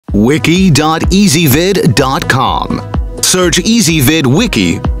Wiki.ezvid.com. Search EasyVid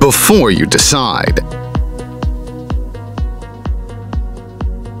Wiki before you decide.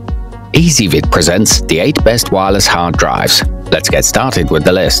 EasyVid presents the 8 best wireless hard drives. Let's get started with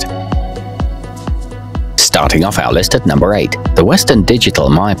the list. Starting off our list at number 8, the Western Digital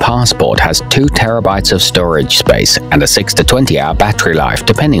My Passport has 2 TB of storage space and a 6 to 20 hour battery life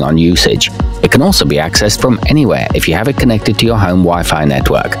depending on usage. It can also be accessed from anywhere if you have it connected to your home Wi-Fi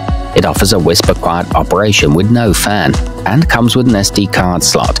network. It offers a whisper-quiet operation with no fan and comes with an SD card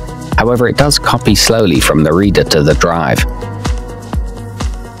slot. However, it does copy slowly from the reader to the drive.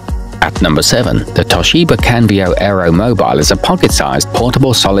 At number 7, the Toshiba Canvio AeroMobile is a pocket-sized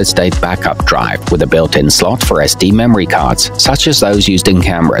portable solid-state backup drive with a built-in slot for SD memory cards, such as those used in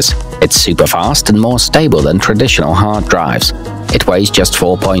cameras. It's super fast and more stable than traditional hard drives. It weighs just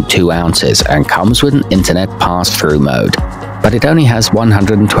 4.2 ounces and comes with an internet pass-through mode, but it only has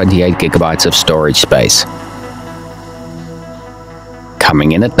 128 GB of storage space.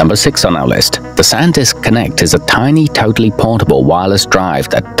 Coming in at number 6 on our list, the SanDisk Connect is a tiny, totally portable wireless drive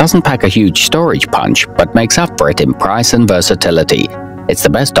that doesn't pack a huge storage punch, but makes up for it in price and versatility. It's the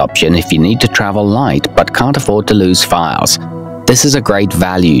best option if you need to travel light but can't afford to lose files. This is a great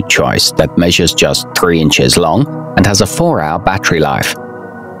value choice that measures just 3 inches long and has a 4-hour battery life.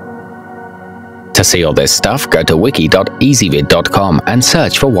 To see all this stuff, go to wiki.ezvid.com and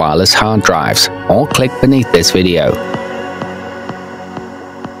search for wireless hard drives, or click beneath this video.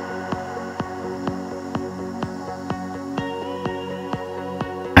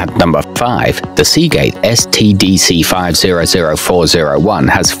 At number 5, the Seagate STDC500401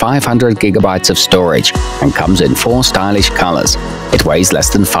 has 500 GB of storage and comes in 4 stylish colors. It weighs less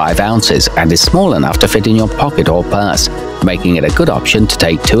than 5 ounces and is small enough to fit in your pocket or purse, making it a good option to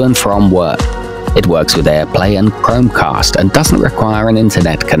take to and from work. It works with AirPlay and Chromecast and doesn't require an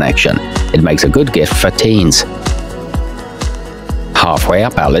internet connection. It makes a good gift for teens. Halfway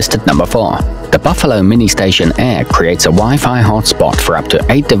up our list at number 4. The Buffalo MiniStation Air creates a Wi-Fi hotspot for up to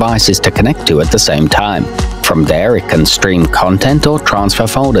 8 devices to connect to at the same time. From there, it can stream content or transfer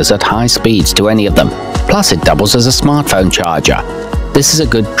folders at high speeds to any of them. Plus, it doubles as a smartphone charger. This is a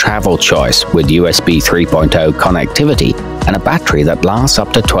good travel choice with USB 3.0 connectivity and a battery that lasts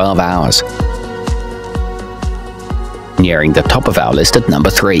up to 12 hours. Nearing the top of our list at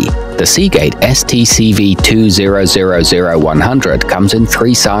number 3, the Seagate STCV2000100 comes in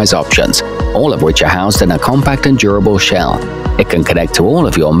 3 size options, all of which are housed in a compact and durable shell. It can connect to all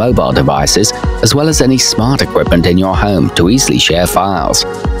of your mobile devices, as well as any smart equipment in your home to easily share files.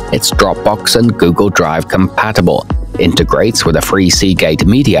 It's Dropbox and Google Drive compatible, integrates with a free Seagate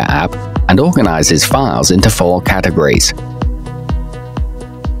Media app, and organizes files into 4 categories.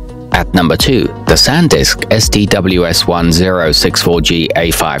 At number 2, the SanDisk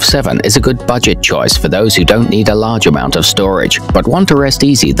SDWS1-064G-A57 is a good budget choice for those who don't need a large amount of storage, but want to rest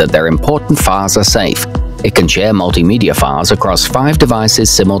easy that their important files are safe. It can share multimedia files across 5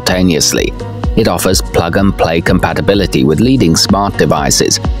 devices simultaneously. It offers plug-and-play compatibility with leading smart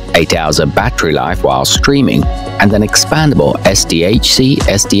devices, 8 hours of battery life while streaming, and an expandable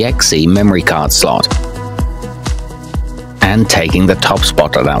SDHC/SDXC memory card slot. And taking the top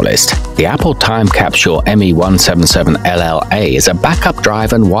spot on our list, the Apple Time Capsule ME177LLA is a backup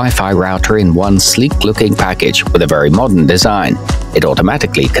drive and Wi-Fi router in one sleek-looking package with a very modern design. It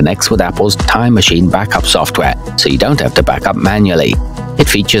automatically connects with Apple's Time Machine backup software, so you don't have to back up manually. It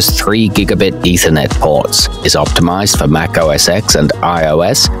features 3 gigabit Ethernet ports, is optimized for Mac OS X and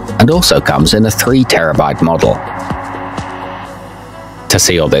iOS, and also comes in a 3 TB model. To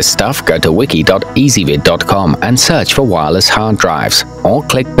see all this stuff, go to wiki.ezvid.com and search for wireless hard drives, or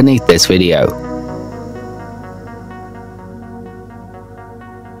click beneath this video.